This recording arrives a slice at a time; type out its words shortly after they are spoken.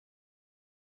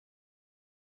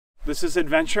This is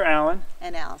Adventure Alan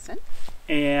and Allison,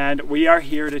 and we are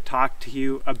here to talk to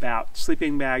you about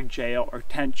sleeping bag jail or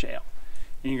tent jail.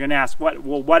 And you're going to ask,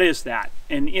 what is that?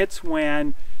 And it's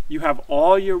when you have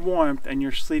all your warmth in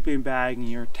your sleeping bag in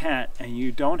your tent and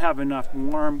you don't have enough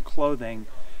warm clothing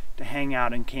to hang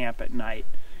out and camp at night.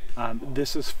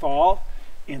 This is fall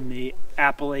in the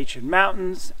Appalachian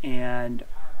Mountains, and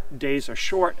days are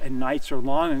short and nights are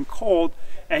long and cold,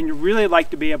 and you really like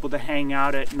to be able to hang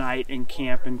out at night and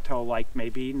camp until like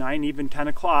maybe 9, even 10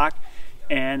 o'clock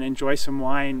and enjoy some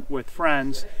wine with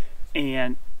friends.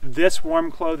 And this warm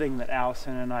clothing that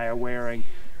Allison and I are wearing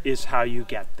is how you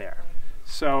get there.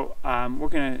 So we're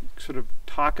going to sort of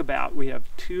talk about, we have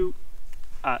two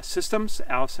systems.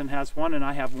 Allison has one and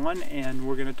I have one, and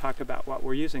we're going to talk about what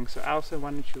we're using. So Allison,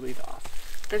 why don't you lead off?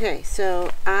 Okay,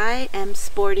 so I am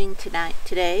sporting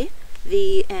today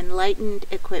the Enlightened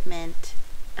Equipment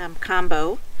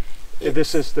combo.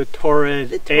 This is the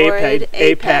Torrid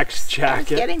Apex jacket. I was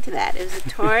getting to that. It was a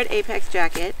Torrid Apex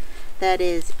jacket that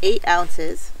is 8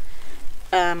 ounces,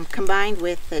 combined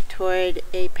with the Torrid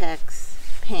Apex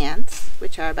pants,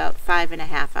 which are about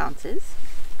 5.5 ounces.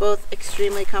 Both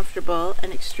extremely comfortable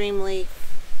and extremely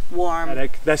warm.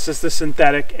 This is the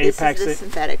synthetic Apex. This is the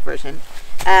synthetic version.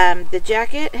 The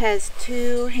jacket has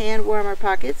 2 hand warmer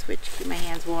pockets, which keep my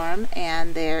hands warm,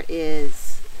 and there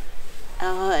is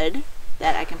a hood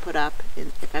that I can put up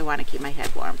if I want to keep my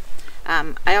head warm.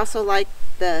 I also like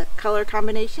the color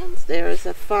combinations. There is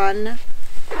a fun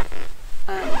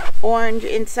orange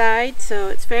inside, so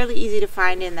it's fairly easy to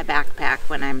find in the backpack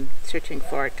when I'm searching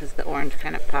for it because the orange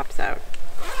kind of pops out.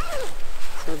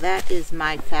 So that is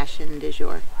my fashion du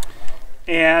jour.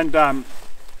 And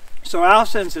so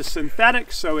Allison's is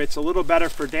synthetic, so it's a little better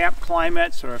for damp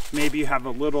climates, or if maybe you have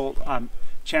a little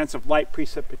chance of light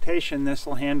precipitation, this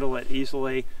will handle it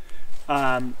easily.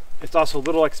 It's also a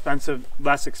little expensive,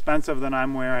 less expensive than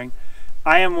I'm wearing.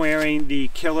 I am wearing the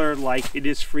Killer Like It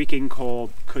Is Freaking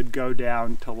Cold, could go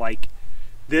down to like,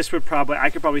 this would probably,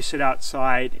 I could probably sit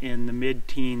outside in the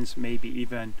mid-teens, maybe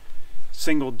even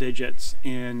single digits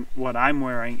in what I'm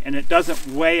wearing, and it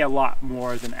doesn't weigh a lot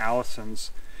more than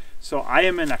Allison's. So I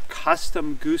am in a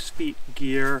custom Goose Feet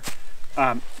Gear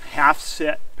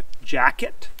half-zip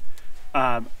jacket.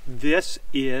 This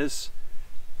is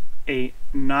a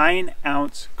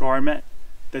 9-ounce garment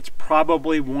that's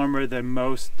probably warmer than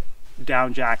most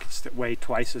down jackets that weigh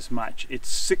twice as much. It's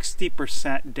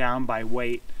 60% down by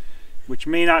weight, which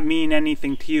may not mean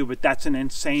anything to you, but that's an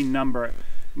insane number.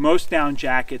 Most down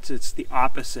jackets, it's the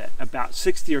opposite. About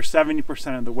 60 or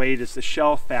 70% of the weight is the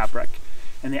shell fabric,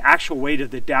 and the actual weight of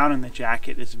the down in the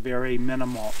jacket is very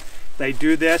minimal. They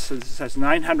do this, this has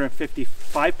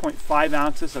 5.5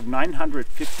 ounces of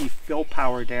 950 fill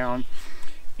power down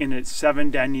in its 7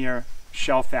 denier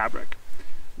shell fabric.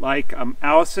 Like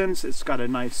Allison's, it's got a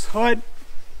nice hood,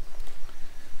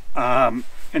 and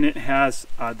it has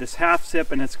this half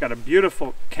zip, and it's got a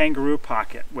beautiful kangaroo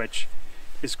pocket, which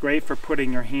is great for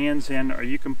putting your hands in, or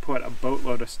you can put a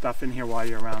boatload of stuff in here while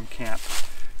you're around camp.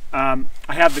 I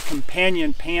have the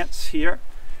companion pants here.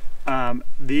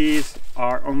 These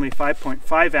are only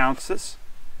 5.5 ounces,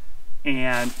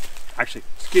 and actually,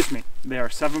 excuse me, they are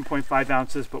 7.5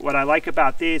 ounces, but what I like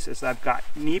about these is I've got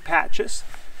knee patches,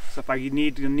 so if I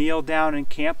need to kneel down in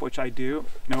camp, which I do,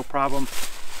 no problem,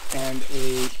 and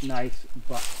a nice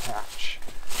butt patch.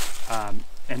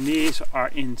 And these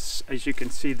are, as you can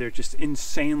see, they're just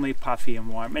insanely puffy and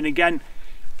warm. And again,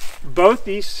 both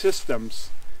these systems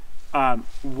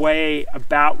weigh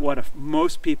about what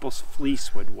most people's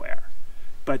fleece would wear,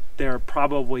 but they're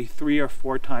probably 3 or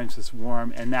 4 times as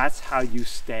warm, and that's how you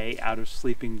stay out of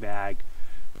sleeping bag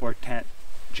or tent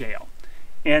jail.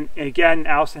 And again,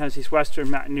 Allison has these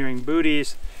Western mountaineering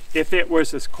booties. If it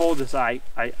was as cold as I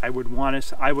would want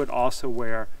us, I would also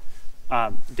wear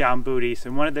down booties.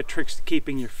 And one of the tricks to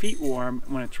keeping your feet warm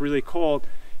when it's really cold,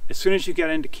 as soon as you get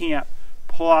into camp,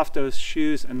 pull off those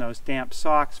shoes and those damp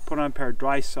socks, put on a pair of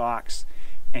dry socks,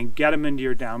 and get them into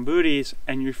your down booties,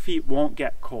 and your feet won't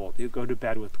get cold. You'll go to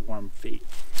bed with warm feet.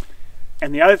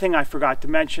 And the other thing I forgot to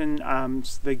mention,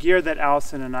 the gear that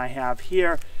Allison and I have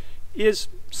here is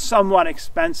somewhat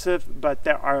expensive, but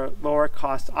there are lower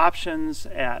cost options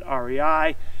at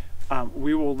REI.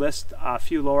 We will list a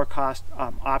few lower cost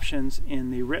options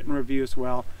in the written review as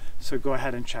well, so go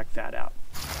ahead and check that out.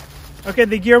 Okay,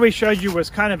 the gear we showed you was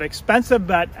kind of expensive,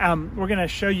 but we're going to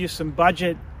show you some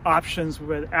budget options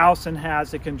that Allison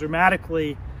has that can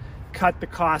dramatically cut the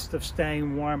cost of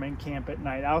staying warm in camp at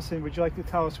night. Allison, would you like to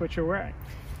tell us what you're wearing?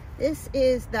 This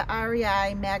is the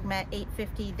REI Magma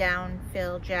 850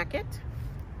 downfill jacket.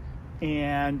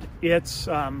 And it's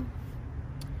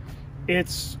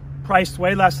priced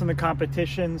way less than the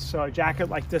competition. So a jacket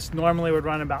like this normally would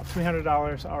run about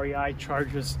 $300. REI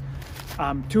charges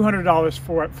 $200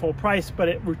 for it full price, but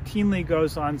it routinely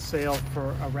goes on sale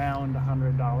for around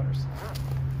 $100.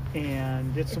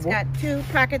 And it's got 2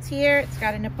 pockets here. It's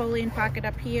got a Napoleon pocket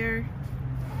up here.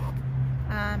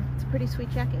 It's a pretty sweet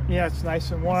jacket. Yeah, it's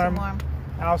nice and warm. Nice and warm.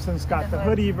 Allison's got the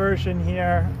hoodie version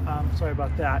here. Sorry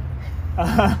about that.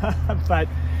 But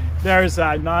there's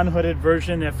a non-hooded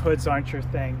version if hoods aren't your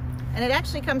thing. And it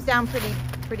actually comes down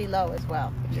pretty low as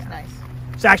well, which is nice.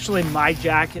 It's actually my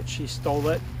jacket. She stole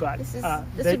it, but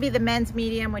this would be the men's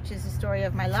medium, which is the story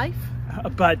of my life.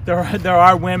 But there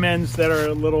are women's that are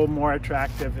a little more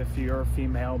attractive if you're a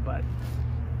female, but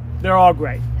they're all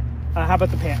great. How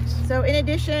about the pants? So in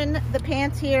addition, the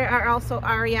pants here are also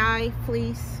REI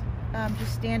fleece,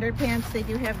 just standard pants. They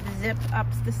do have the zip up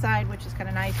the side, which is kind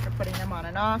of nice for putting them on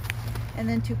and off. And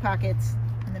then 2 pockets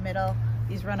in the middle.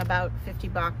 These run about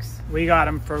 $50. We got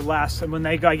them for less, and when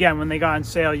they go on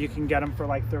sale, you can get them for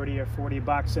like 30 or 40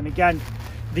 bucks. And again,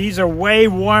 these are way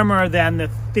warmer than the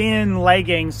thin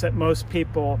leggings that most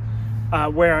people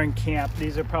wear in camp.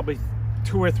 These are probably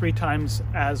 2 or 3 times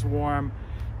as warm,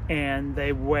 and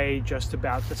they weigh just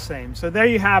about the same. So there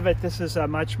you have it. This is a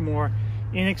much more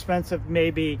inexpensive,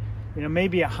 maybe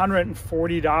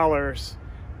 $140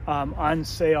 on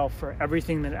sale for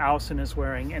everything that Allison is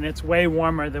wearing, and it's way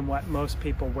warmer than what most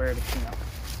people wear to camp.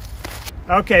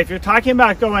 Okay, if you're talking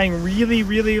about going really,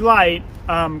 really light,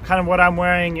 kind of what I'm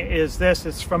wearing is this.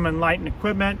 It's from Enlightened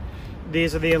Equipment.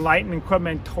 These are the Enlightened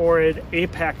Equipment Torrid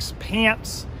Apex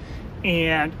pants,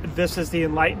 and this is the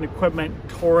Enlightened Equipment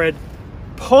Torrid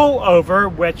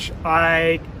pullover, which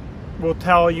I will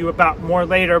tell you about more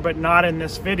later, but not in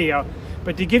this video.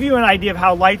 But to give you an idea of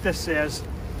how light this is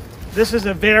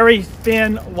a very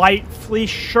thin, light fleece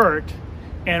shirt,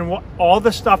 and all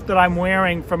the stuff that I'm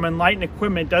wearing from Enlightened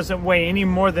Equipment doesn't weigh any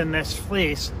more than this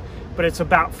fleece, but it's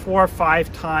about 4 or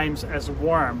 5 times as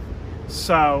warm.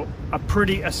 So a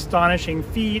pretty astonishing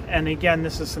feat. And again,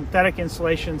 this is synthetic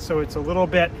insulation, so it's a little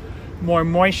bit more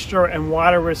moisture and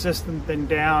water resistant than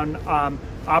down.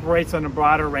 Operates on a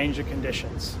broader range of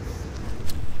conditions.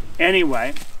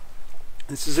 Anyway,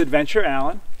 this is Adventure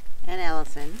Alan and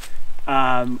Allison.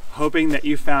 Hoping that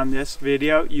you found this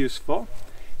video useful,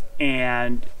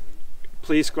 and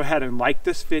please go ahead and like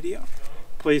this video.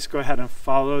 Please go ahead and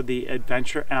follow the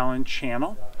Adventure Alan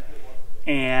channel,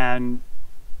 and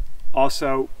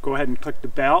also go ahead and click the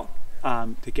bell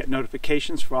to get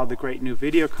notifications for all the great new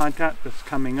video content that's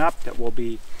coming up that we'll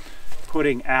be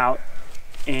putting out.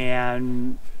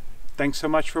 And thanks so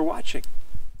much for watching.